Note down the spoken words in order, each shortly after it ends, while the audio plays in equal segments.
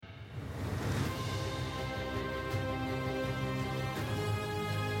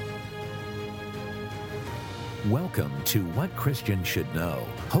Welcome to What Christians Should Know,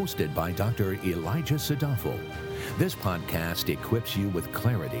 hosted by Dr. Elijah Sadafel. This podcast equips you with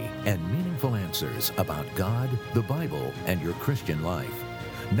clarity and meaningful answers about God, the Bible, and your Christian life.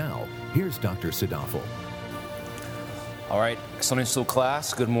 Now, here's Dr. Sadafel. All right, Sunday School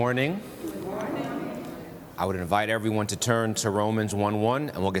class, good morning. Good morning. I would invite everyone to turn to Romans 1:1,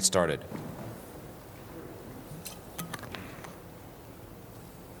 and we'll get started.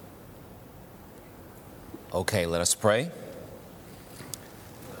 Okay, let us pray.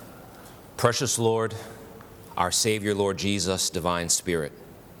 Precious Lord, our Savior, Lord Jesus, Divine Spirit,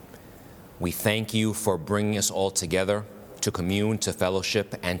 we thank you for bringing us all together to commune, to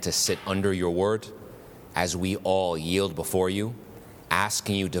fellowship, and to sit under your word as we all yield before you,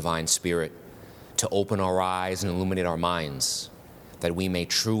 asking you, Divine Spirit, to open our eyes and illuminate our minds, that we may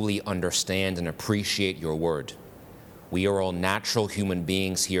truly understand and appreciate your word. We are all natural human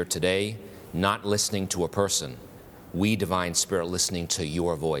beings here today, not listening to a person. We, Divine Spirit, listening to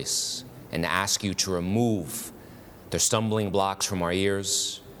your voice, and ask you to remove the stumbling blocks from our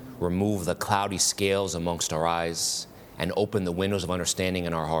ears, remove the cloudy scales amongst our eyes, and open the windows of understanding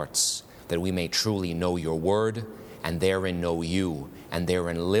in our hearts, that we may truly know your word, and therein know you, and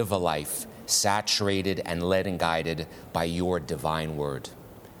therein live a life saturated and led and guided by your divine word.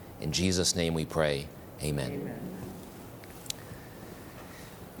 In Jesus' name we pray, amen. Amen.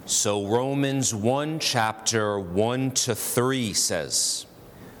 So Romans 1, chapter 1 to 3 says,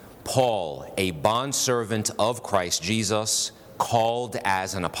 Paul, a bondservant of Christ Jesus, called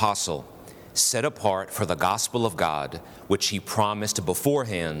as an apostle, set apart for the gospel of God, which he promised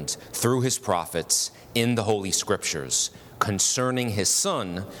beforehand through his prophets in the Holy Scriptures, concerning his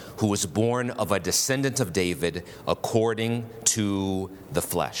Son, who was born of a descendant of David according to the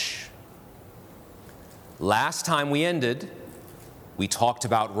flesh. Last time we ended, we talked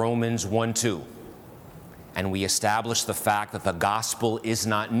about Romans 1:2, and we established the fact that the gospel is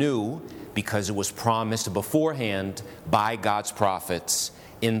not new because it was promised beforehand by God's prophets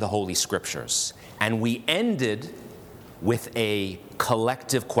in the Holy Scriptures. And we ended with a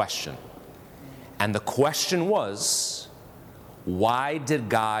collective question. And the question was, why did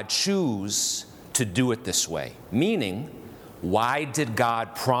God choose to do it this way? Meaning, why did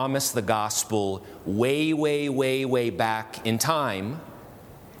God promise the gospel way back in time,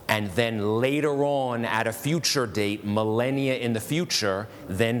 and then later on at a future date, millennia in the future,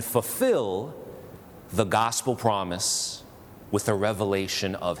 then fulfill the gospel promise with the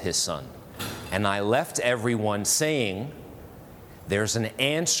revelation of his Son? And I left everyone saying there's an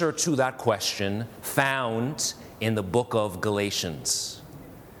answer to that question found in the book of Galatians.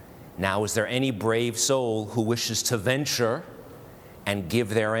 Now, is there any brave soul who wishes to venture and give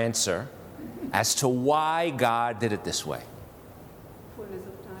their answer as to why God did it this way? Fullness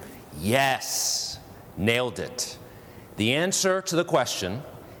of time. Yes, nailed it. The answer to the question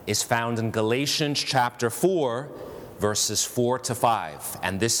is found in Galatians chapter 4, verses 4 to 5.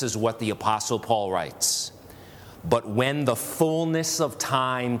 And this is what the Apostle Paul writes. But when the fullness of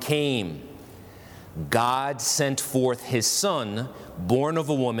time came, God sent forth his Son, born of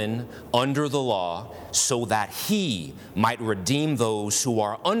a woman, under the law, so that he might redeem those who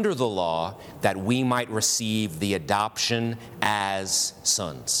are under the law, that we might receive the adoption as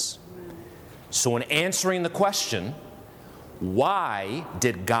sons. So in answering the question, why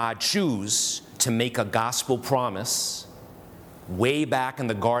did God choose to make a gospel promise way back in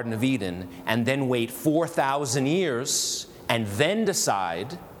the Garden of Eden and then wait 4,000 years and then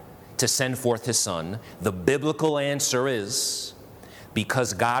decide to send forth his Son? The biblical answer is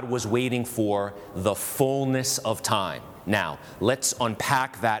because God was waiting for the fullness of time. Now, let's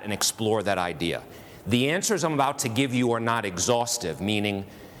unpack that and explore that idea. The answers I'm about to give you are not exhaustive, meaning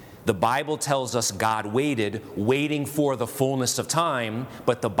the Bible tells us God waiting for the fullness of time,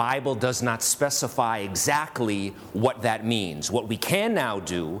 but the Bible does not specify exactly what that means. What we can now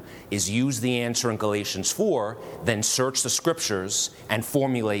do is use the answer in Galatians 4, then search the Scriptures and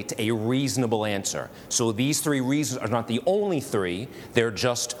formulate a reasonable answer. So these three reasons are not the only three, they're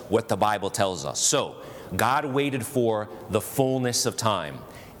just what the Bible tells us. So, God waited for the fullness of time.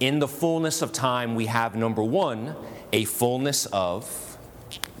 In the fullness of time, we have, number one, a fullness of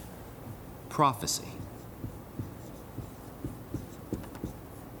prophecy.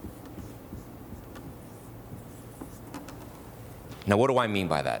 Now, what do I mean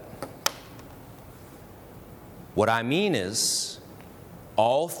by that? What I mean is,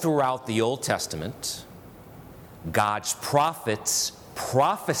 all throughout the Old Testament, God's prophets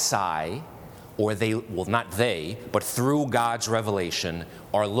prophesy, or but through God's revelation,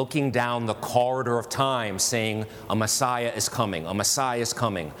 are looking down the corridor of time saying, a Messiah is coming, a Messiah is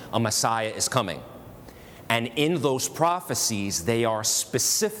coming, a Messiah is coming. And in those prophecies, they are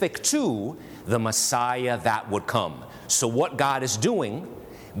specific to the Messiah that would come. So what God is doing,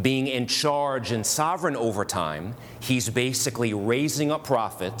 being in charge and sovereign over time, he's basically raising up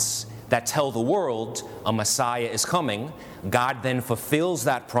prophets that tell the world a Messiah is coming. God then fulfills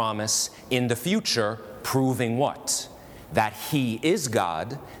that promise in the future, proving what? That he is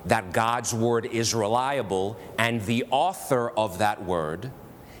God, that God's word is reliable, and the author of that word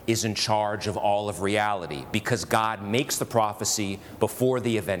is in charge of all of reality, because God makes the prophecy before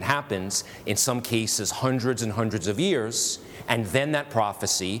the event happens, in some cases hundreds and hundreds of years, and then that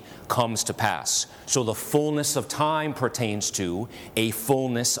prophecy comes to pass. So the fullness of time pertains to a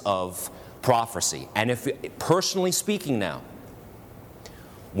fullness of prophecy. And if, personally speaking now,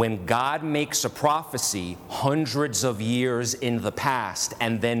 when God makes a prophecy hundreds of years in the past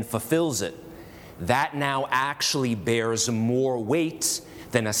and then fulfills it, that now actually bears more weight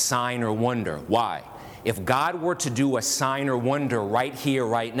than a sign or wonder. Why? If God were to do a sign or wonder right here,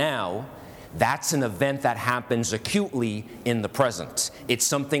 right now, that's an event that happens acutely in the present. It's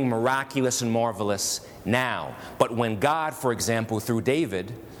something miraculous and marvelous now. But when God, for example, through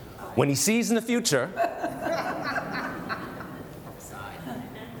David, when he sees in the future,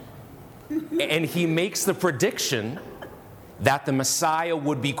 and he makes the prediction that the Messiah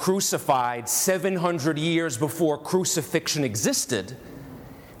would be crucified 700 years before crucifixion existed,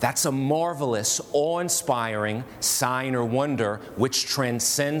 that's a marvelous, awe-inspiring sign or wonder which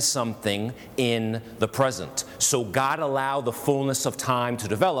transcends something in the present. So God allowed the fullness of time to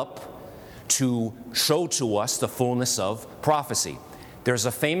develop to show to us the fullness of prophecy. There's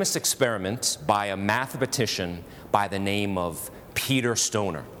a famous experiment by a mathematician by the name of Peter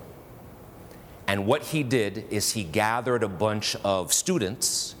Stoner. And what he did is he gathered a bunch of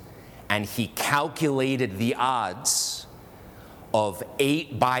students and he calculated the odds of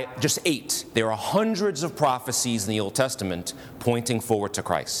 8 by just 8. There are hundreds of prophecies in the Old Testament pointing forward to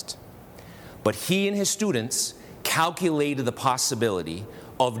Christ. But he and his students calculated the possibility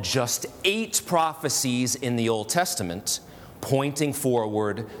of just 8 prophecies in the Old Testament pointing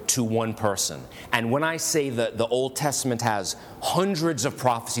forward to one person. And when I say that the Old Testament has hundreds of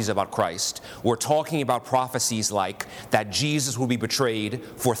prophecies about Christ, we're talking about prophecies like that Jesus would be betrayed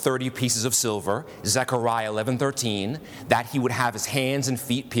for 30 pieces of silver, Zechariah 11:13, that he would have his hands and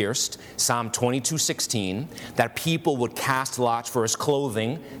feet pierced, Psalm 22:16, that people would cast lots for his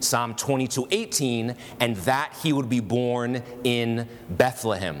clothing, Psalm 22:18, and that he would be born in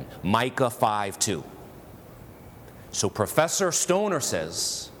Bethlehem, Micah 5:2. So Professor Stoner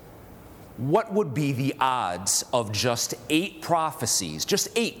says, what would be the odds of just 8 prophecies, just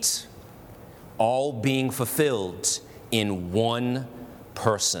 8, all being fulfilled in one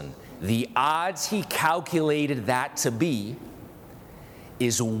person? The odds he calculated that to be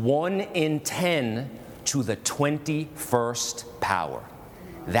is 1 in 10 to the 21st power.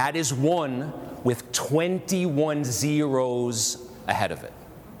 That is 1 with 21 zeros ahead of it.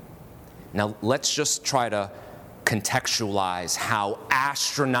 Now let's just try to contextualize how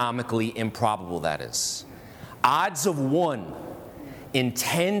astronomically improbable that is. Odds of 1 in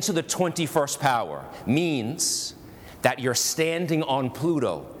 10 to the 21st power means that you're standing on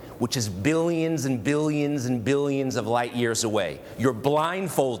Pluto, which is billions and billions and billions of light years away. You're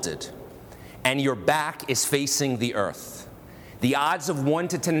blindfolded, and your back is facing the Earth. The odds of 1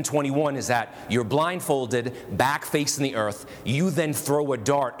 to 10 and 21 is that you're blindfolded, back facing the Earth. You then throw a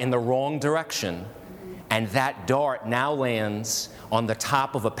dart in the wrong direction, and that dart now lands on the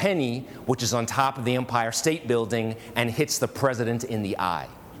top of a penny, which is on top of the Empire State Building, and hits the president in the eye.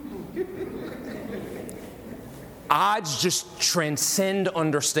 Odds just transcend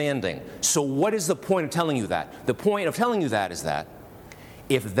understanding. So what is the point of telling you that? The point of telling you that is that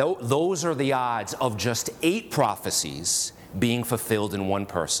if those are the odds of just 8 prophecies being fulfilled in one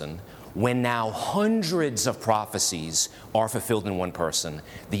person, when now hundreds of prophecies are fulfilled in one person,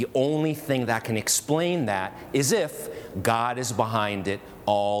 the only thing that can explain that is if God is behind it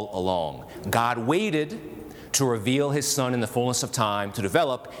all along. God waited to reveal his Son in the fullness of time to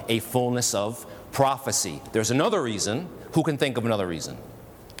develop a fullness of prophecy. There's another reason. Who can think of another reason?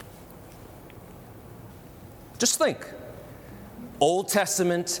 Just think. Old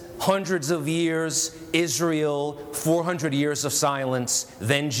Testament, hundreds of years, Israel, 400 years of silence,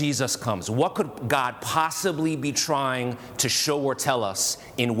 then Jesus comes. What could God possibly be trying to show or tell us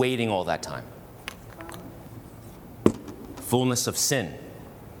in waiting all that time? Fullness of sin.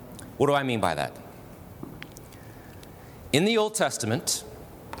 What do I mean by that? In the Old Testament,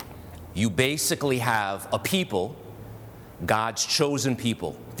 you basically have a people, God's chosen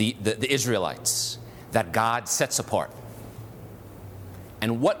people, the Israelites, that God sets apart.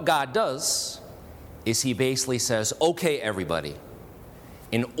 And what God does is he basically says, okay, everybody,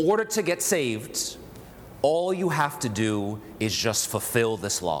 in order to get saved, all you have to do is just fulfill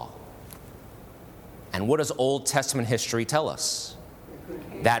this law. And what does Old Testament history tell us?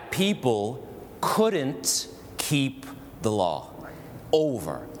 That people couldn't keep the law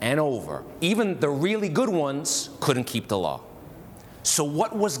over and over. Even the really good ones couldn't keep the law. So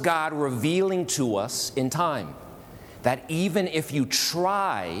what was God revealing to us in time? That even if you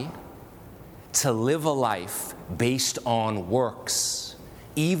try to live a life based on works,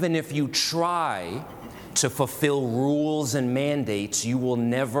 even if you try to fulfill rules and mandates, you will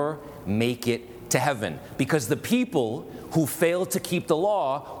never make it to heaven. Because the people who failed to keep the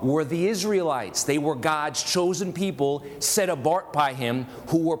law were the Israelites. They were God's chosen people, set apart by him,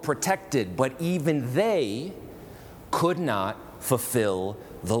 who were protected. But even they could not fulfill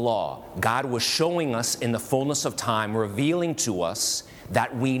the law. God was showing us in the fullness of time, revealing to us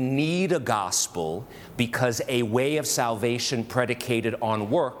that we need a gospel because a way of salvation predicated on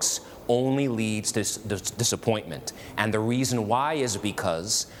works only leads to disappointment. And the reason why is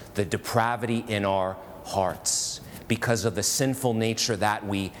because the depravity in our hearts, because of the sinful nature that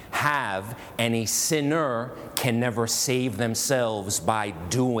we have, and a sinner can never save themselves by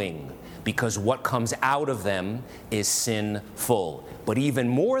doing, because what comes out of them is sinful. But even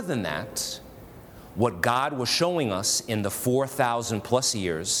more than that, what God was showing us in the 4,000 plus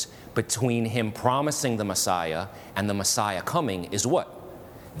years between him promising the Messiah and the Messiah coming is what?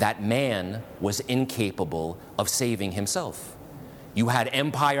 That man was incapable of saving himself. You had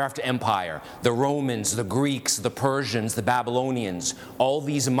empire after empire, the Romans, the Greeks, the Persians, the Babylonians, all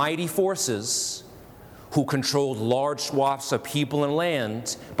these mighty forces who controlled large swaths of people and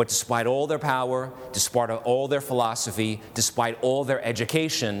land, but despite all their power, despite all their philosophy, despite all their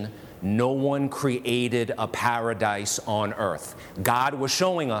education, no one created a paradise on earth. God was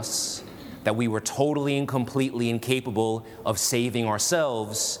showing us that we were totally and completely incapable of saving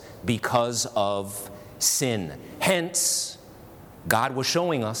ourselves because of sin. Hence, God was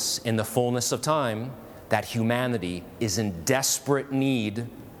showing us in the fullness of time that humanity is in desperate need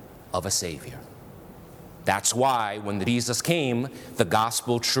of a Savior. That's why when Jesus came, the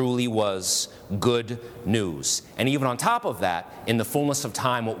gospel truly was good news. And even on top of that, in the fullness of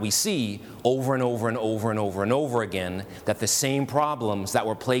time, what we see over and over and over and over and over again, that the same problems that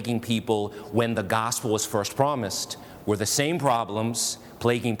were plaguing people when the gospel was first promised were the same problems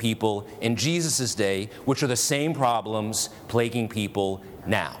plaguing people in Jesus' day, which are the same problems plaguing people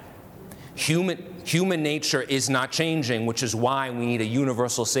now. Human nature is not changing, which is why we need a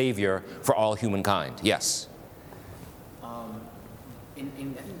universal Savior for all humankind. Yes? In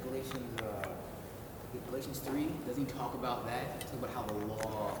I think Galatians 3, doesn't he talk about that? Talk about how the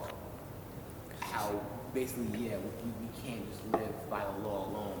law, how basically, we can't just live by the law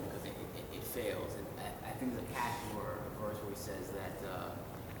alone because it fails. And I think there's a passage or a verse where he says that,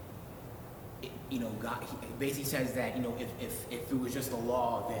 God, he basically says that, if it was just the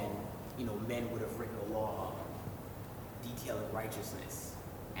law, then men would have written a law detailing righteousness,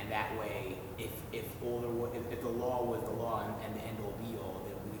 and that way, if the law was the law and the end all be all,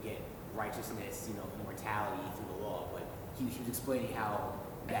 then we get righteousness, immortality through the law. But he was explaining how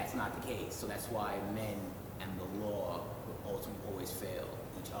that's not the case. So that's why men and the law will ultimately always fail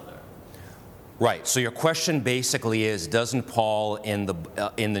each other. Right. So your question basically is: doesn't Paul in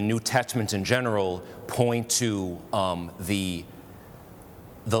the New Testament in general point to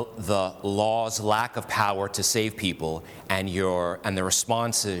the law's lack of power to save people, and the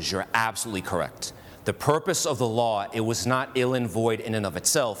response is you're absolutely correct. The purpose of the law, it was not ill and void in and of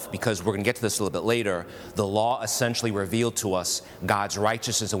itself, because we're going to get to this a little bit later. The law essentially revealed to us God's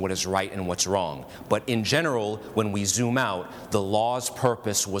righteousness and what is right and what's wrong. But in general, when we zoom out, the law's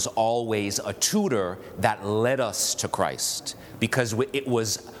purpose was always a tutor that led us to Christ, because it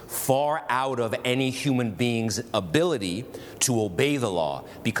was far out of any human being's ability to obey the law,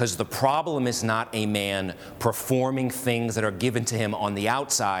 because the problem is not a man performing things that are given to him on the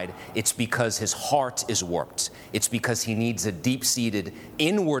outside. It's because his heart is warped. It's because he needs a deep-seated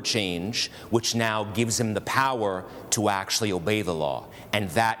inward change, which now gives him the power to actually obey the law. And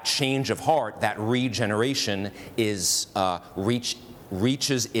that change of heart, that regeneration, is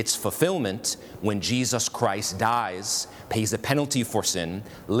reaches its fulfillment when Jesus Christ dies, pays the penalty for sin,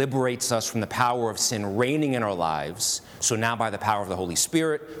 liberates us from the power of sin reigning in our lives. So now by the power of the Holy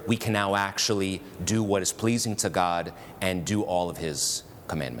Spirit, we can now actually do what is pleasing to God and do all of his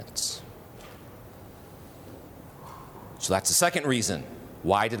commandments. So that's the second reason.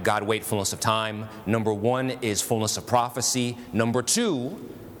 Why did God wait fullness of time? Number one is fullness of prophecy. Number two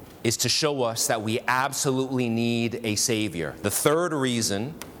is to show us that we absolutely need a Savior. The third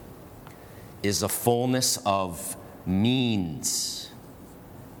reason is a fullness of means.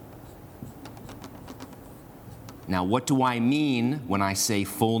 Now, what do I mean when I say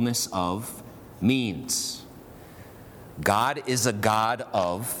fullness of means? God is a God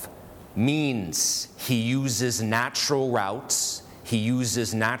of means. He uses natural routes. He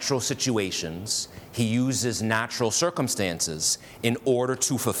uses natural situations. He uses natural circumstances in order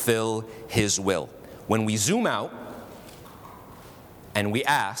to fulfill his will. When we zoom out and we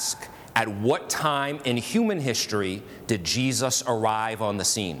ask, at what time in human history did Jesus arrive on the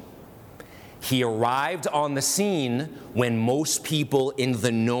scene? He arrived on the scene when most people in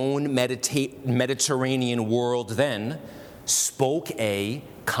the known Mediterranean world then spoke a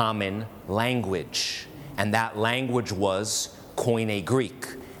common language, and that language was Koine Greek.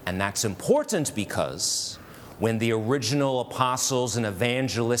 And that's important because when the original apostles and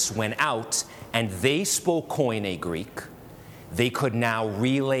evangelists went out and they spoke Koine Greek, they could now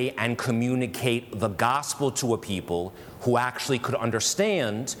relay and communicate the gospel to a people who actually could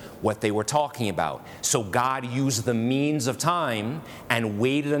understand what they were talking about. So God used the means of time and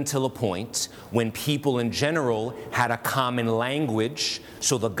waited until a point when people in general had a common language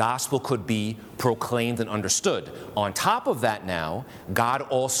so the gospel could be proclaimed and understood. On top of that now, God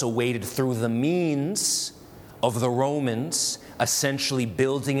also waited through the means of the Romans essentially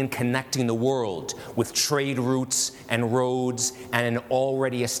building and connecting the world with trade routes and roads and an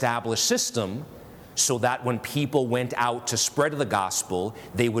already established system, so that when people went out to spread the gospel,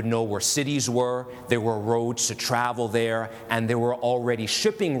 they would know where cities were, there were roads to travel there, and there were already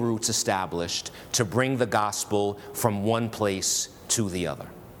shipping routes established to bring the gospel from one place to the other.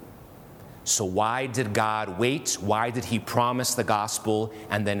 So why did God wait? Why did he promise the gospel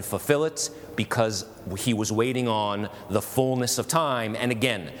and then fulfill it? Because he was waiting on the fullness of time. And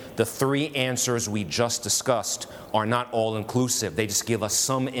again, the three answers we just discussed are not all-inclusive. They just give us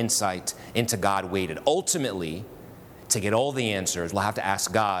some insight into God waited. Ultimately, to get all the answers, we'll have to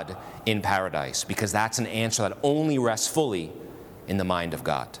ask God in paradise, because that's an answer that only rests fully in the mind of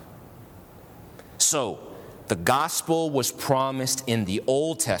God. So, the gospel was promised in the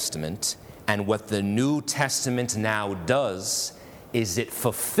Old Testament, and what the New Testament now does is it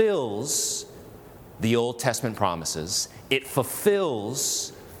fulfills the Old Testament promises, it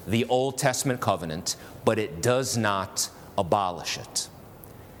fulfills the Old Testament covenant, but it does not abolish it.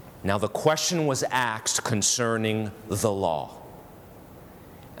 Now, the question was asked concerning the law.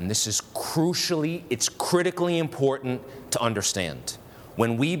 And this is it's critically important to understand.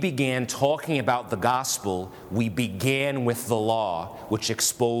 When we began talking about the gospel, we began with the law, which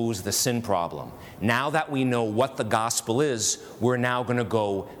exposed the sin problem. Now that we know what the gospel is, we're now going to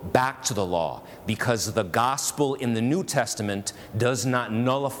go back to the law, because the gospel in the New Testament does not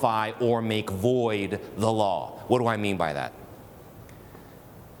nullify or make void the law. What do I mean by that?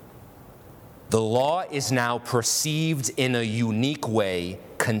 The law is now perceived in a unique way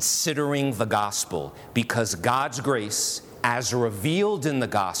considering the gospel, because God's grace, as revealed in the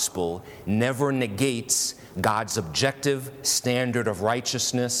gospel, never negates God's objective standard of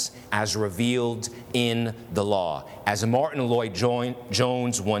righteousness as revealed in the law. As Martin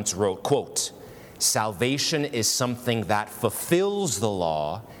Lloyd-Jones once wrote, quote, "Salvation is something that fulfills the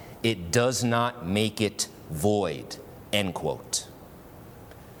law. It does not make it void," end quote.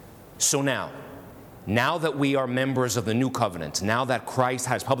 So now that we are members of the new covenant, now that Christ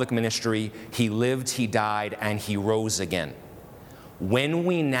has public ministry, he lived, he died, and he rose again. When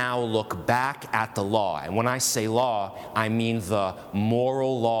we now look back at the law, and when I say law, I mean the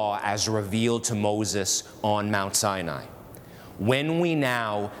moral law as revealed to Moses on Mount Sinai. When we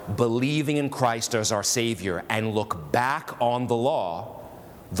now, believing in Christ as our Savior, and look back on the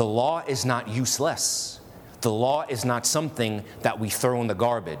law is not useless. The law is not something that we throw in the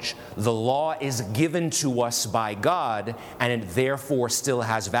garbage. The law is given to us by God, and it therefore still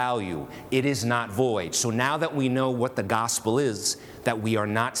has value. It is not void. So now that we know what the gospel is, that we are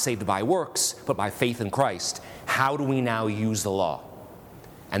not saved by works, but by faith in Christ, how do we now use the law?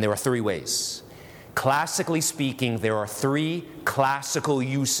 And there are three ways. Classically speaking, there are three classical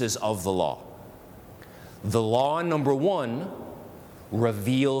uses of the law. The law, number one,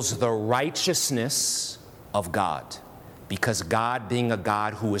 reveals the righteousness of God. Because God, being a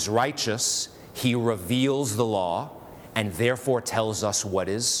God who is righteous, he reveals the law and therefore tells us what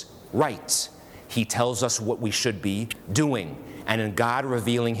is right. He tells us what we should be doing. And in God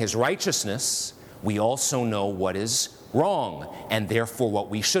revealing his righteousness, we also know what is wrong and therefore what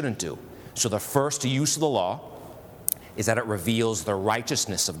we shouldn't do. So the first use of the law is that it reveals the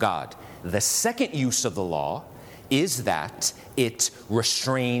righteousness of God. The second use of the law is that it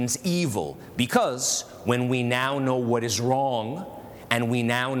restrains evil, because when we now know what is wrong and we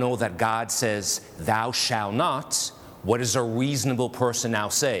now know that God says, thou shalt not, what does a reasonable person now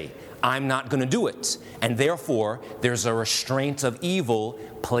say? I'm not going to do it. And therefore, there's a restraint of evil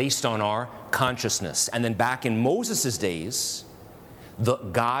placed on our consciousness. And then back in Moses' days,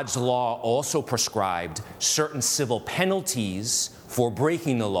 God's law also prescribed certain civil penalties for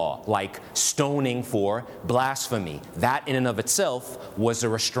breaking the law, like stoning for blasphemy. That in and of itself was a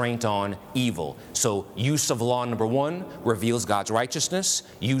restraint on evil. So use of law number 1 reveals God's righteousness.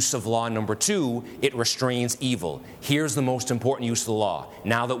 Use of law number 2, it restrains evil. Here's the most important use of the law,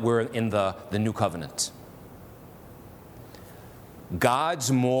 now that we're in the new covenant.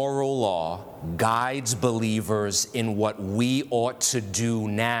 God's moral law guides believers in what we ought to do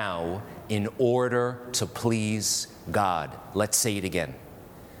now in order to please God. Let's say it again.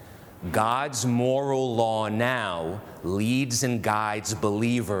 God's moral law now leads and guides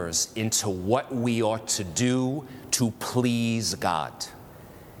believers into what we ought to do to please God.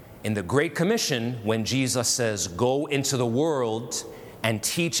 In the Great Commission, when Jesus says, go into the world and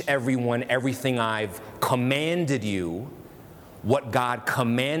teach everyone everything I've commanded you, what God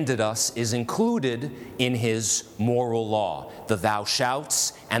commanded us is included in his moral law, the thou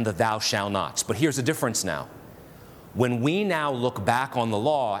shalt and the thou shalt not. But here's the difference now. When we now look back on the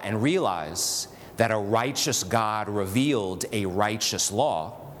law and realize that a righteous God revealed a righteous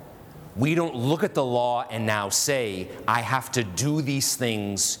law, we don't look at the law and now say, I have to do these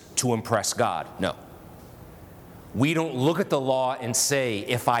things to impress God. No. We don't look at the law and say,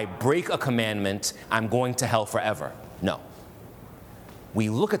 if I break a commandment, I'm going to hell forever. No. We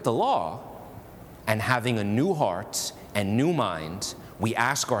look at the law, and having a new heart and new mind, we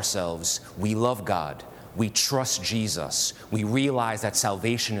ask ourselves, we love God, we trust Jesus, we realize that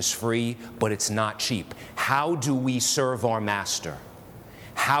salvation is free, but it's not cheap. How do we serve our master?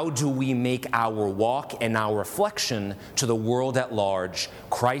 How do we make our walk and our reflection to the world at large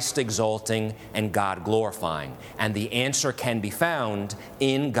Christ exalting and God glorifying? And the answer can be found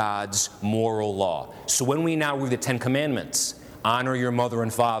in God's moral law. So when we now read the 10 Commandments, honor your mother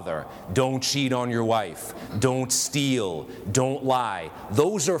and father, don't cheat on your wife, don't steal, don't lie.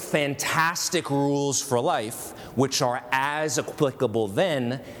 Those are fantastic rules for life, which are as applicable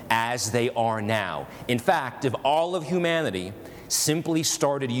then as they are now. In fact, if all of humanity simply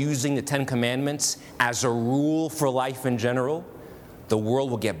started using the 10 Commandments as a rule for life in general, the world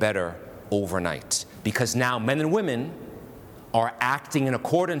will get better overnight. Because now men and women are acting in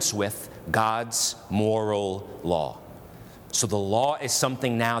accordance with God's moral law. So the law is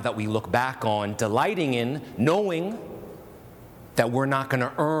something now that we look back on, delighting in, knowing that we're not going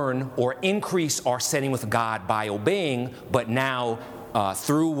to earn or increase our setting with God by obeying, but now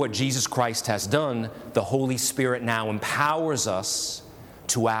through what Jesus Christ has done, the Holy Spirit now empowers us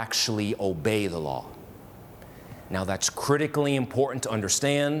to actually obey the law. Now that's critically important to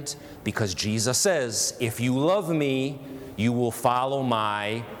understand, because Jesus says, if you love me, you will follow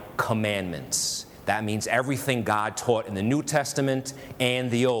my commandments. That means everything God taught in the New Testament and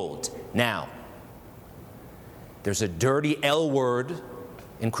the Old. Now, there's a dirty L word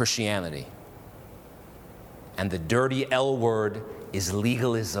in Christianity. And the dirty L word is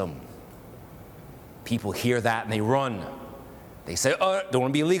legalism. People hear that and they run. They say, oh, don't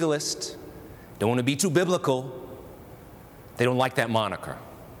want to be a legalist. Don't want to be too biblical. They don't like that moniker.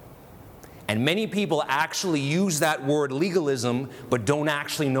 And many people actually use that word legalism, but don't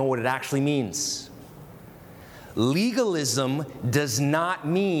actually know what it actually means. Legalism does not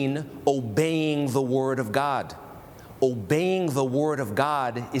mean obeying the Word of God. Obeying the Word of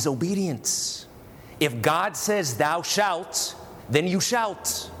God is obedience. If God says, thou shalt, then you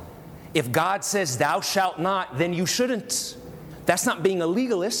shalt. If God says, thou shalt not, then you shouldn't. That's not being a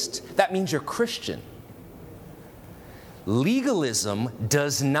legalist. That means you're Christian. Legalism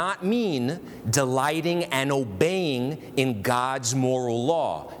does not mean delighting and obeying in God's moral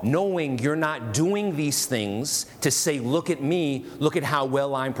law, knowing you're not doing these things to say, look at me, look at how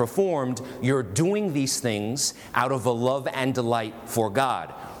well I'm performed. You're doing these things out of a love and delight for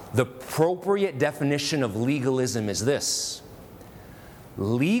God. The appropriate definition of legalism is this.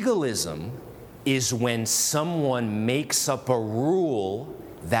 Legalism is when someone makes up a rule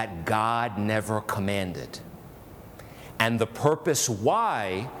that God never commanded. And the purpose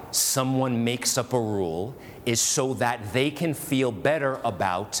why someone makes up a rule is so that they can feel better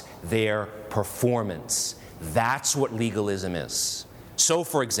about their performance. That's what legalism is. So,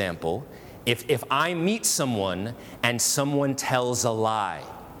 for example, if I meet someone and someone tells a lie,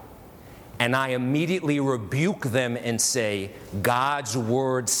 and I immediately rebuke them and say, God's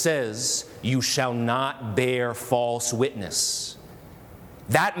word says you shall not bear false witness,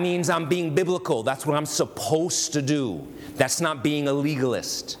 That means I'm being biblical. That's what I'm supposed to do. That's not being a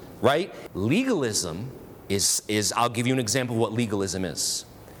legalist, right? Legalism is I'll give you an example of what legalism is.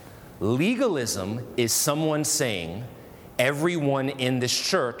 Legalism is someone saying everyone in this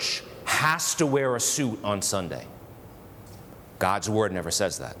church has to wear a suit on Sunday. God's word never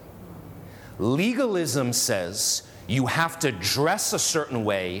says that. Legalism says you have to dress a certain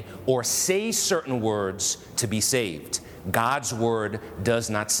way or say certain words to be saved. God's word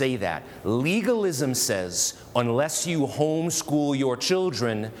does not say that. Legalism says unless you homeschool your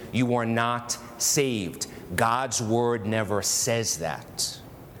children, you are not saved. God's word never says that.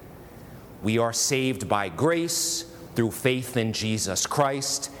 We are saved by grace through faith in Jesus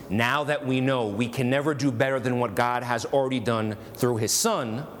Christ. Now that we know we can never do better than what God has already done through his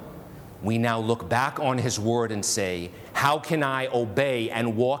Son, we now look back on his word and say, how can I obey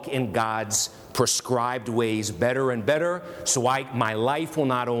and walk in God's prescribed ways better and better so my life will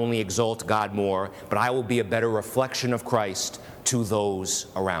not only exalt God more, but I will be a better reflection of Christ to those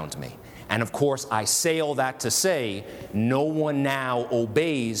around me. And of course, I say all that to say, no one now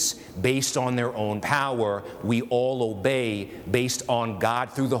obeys based on their own power. We all obey based on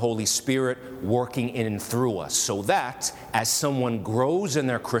God through the Holy Spirit working in and through us. So that as someone grows in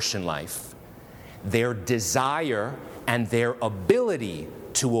their Christian life, their desire and their ability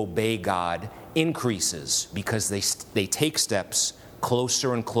to obey God increases because they take steps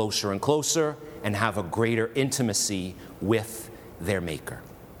closer and closer and closer and have a greater intimacy with their Maker.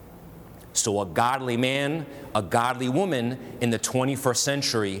 So a godly man, a godly woman in the 21st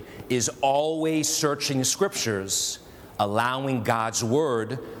century is always searching the scriptures, allowing God's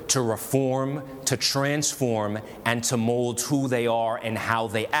word to reform, to transform, and to mold who they are and how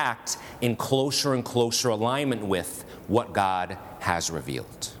they act in closer and closer alignment with what God has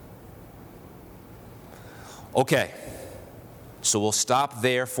revealed. Okay, so we'll stop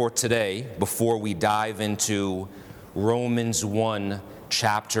there for today before we dive into Romans 1,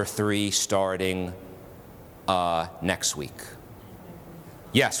 chapter 3, starting next week.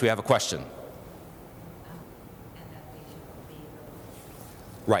 Yes, we have a question.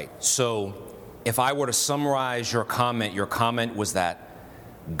 Right. So if I were to summarize your comment was that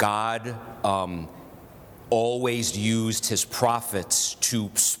God always used his prophets to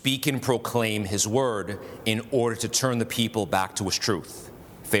speak and proclaim his word in order to turn the people back to his truth.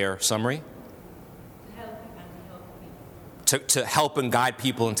 Fair summary? To help and guide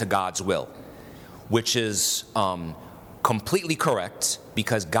people into God's will, which is completely correct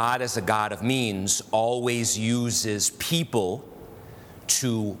because God, as a God of means, always uses people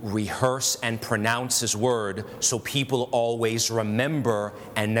to rehearse and pronounce his word so people always remember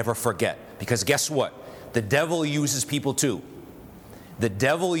and never forget. Because guess what? The devil uses people too. The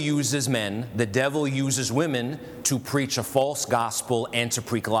devil uses men, the devil uses women to preach a false gospel and to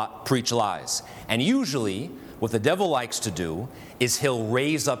preach lies. And usually, what the devil likes to do is he'll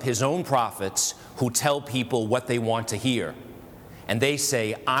raise up his own prophets who tell people what they want to hear. And they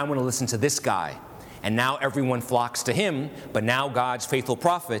say, I want to listen to this guy. And now everyone flocks to him, but now God's faithful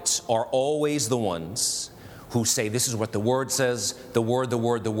prophets are always the ones who say, this is what the word says, the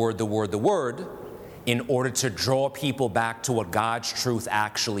word, in order to draw people back to what God's truth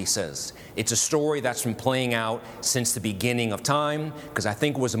actually says. It's a story that's been playing out since the beginning of time, because I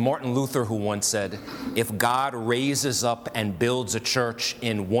think it was Martin Luther who once said, if God raises up and builds a church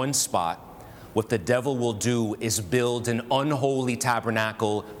in one spot, what the devil will do is build an unholy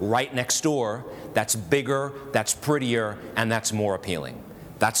tabernacle right next door that's bigger, that's prettier, and that's more appealing.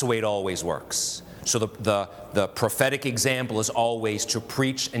 That's the way it always works. So the prophetic example is always to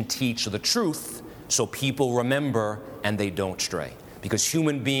preach and teach the truth so people remember and they don't stray. Because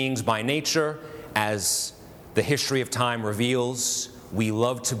human beings by nature, as the history of time reveals, we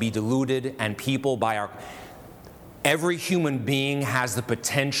love to be deluded, and people every human being has the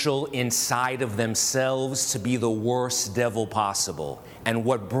potential inside of themselves to be the worst devil possible. And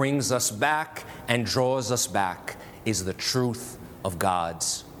what brings us back and draws us back is the truth of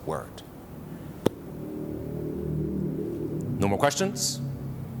God's word. No more questions?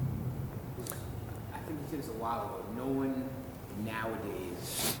 I think you said this a while ago. No one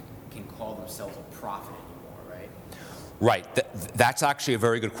nowadays can call themselves a prophet anymore, right? Right. That's actually a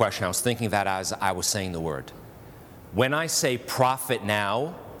very good question. I was thinking that as I was saying the word. When I say prophet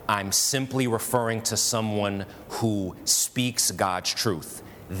now, I'm simply referring to someone who speaks God's truth.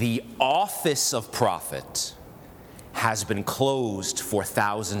 The office of prophet has been closed for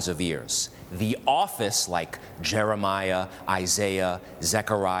thousands of years. The office, like Jeremiah, Isaiah,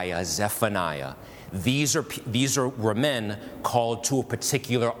 Zechariah, Zephaniah, these are men called to a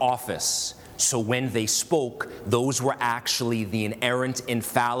particular office. So when they spoke, those were actually the inerrant,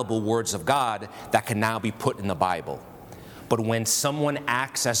 infallible words of God that can now be put in the Bible. But when someone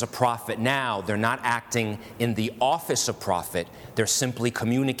acts as a prophet now, they're not acting in the office of prophet. They're simply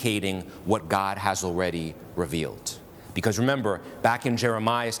communicating what God has already revealed. Because remember, back in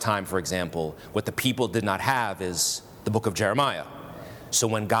Jeremiah's time, for example, what the people did not have is the book of Jeremiah. So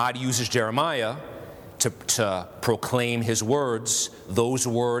when God uses Jeremiah to proclaim his words, those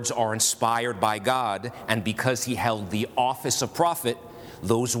words are inspired by God, and because he held the office of prophet,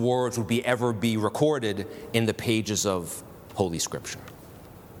 those words would ever be recorded in the pages of Holy Scripture.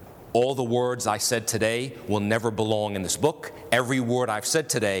 All the words I said today will never belong in this book. Every word I've said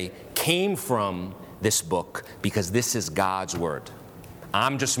today came from this book because this is God's word.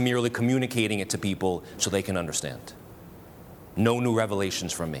 I'm just merely communicating it to people so they can understand. No new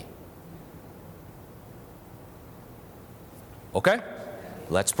revelations from me. Okay?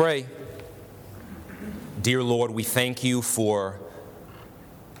 Let's pray. Dear Lord, we thank you for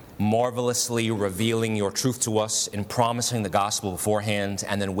marvelously revealing your truth to us in promising the gospel beforehand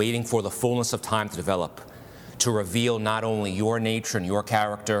and then waiting for the fullness of time to develop, to reveal not only your nature and your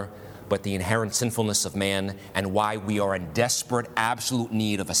character, but the inherent sinfulness of man and why we are in desperate, absolute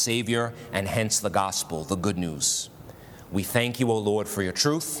need of a Savior, and hence the gospel, the good news. We thank you, O Lord, for your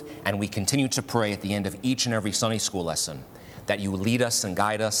truth, and we continue to pray at the end of each and every Sunday school lesson that you lead us and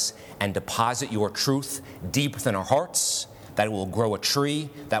guide us and deposit your truth deep within our hearts, that it will grow a tree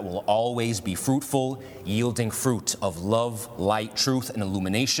that will always be fruitful, yielding fruit of love, light, truth, and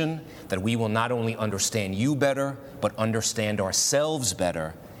illumination, that we will not only understand you better, but understand ourselves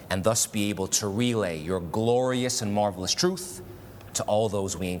better, and thus be able to relay your glorious and marvelous truth to all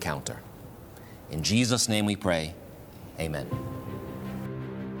those we encounter. In Jesus' name we pray, amen.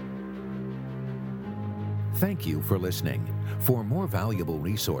 Thank you for listening. For more valuable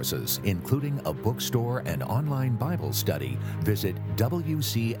resources, including a bookstore and online Bible study, visit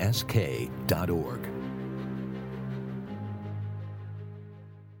wcsk.org.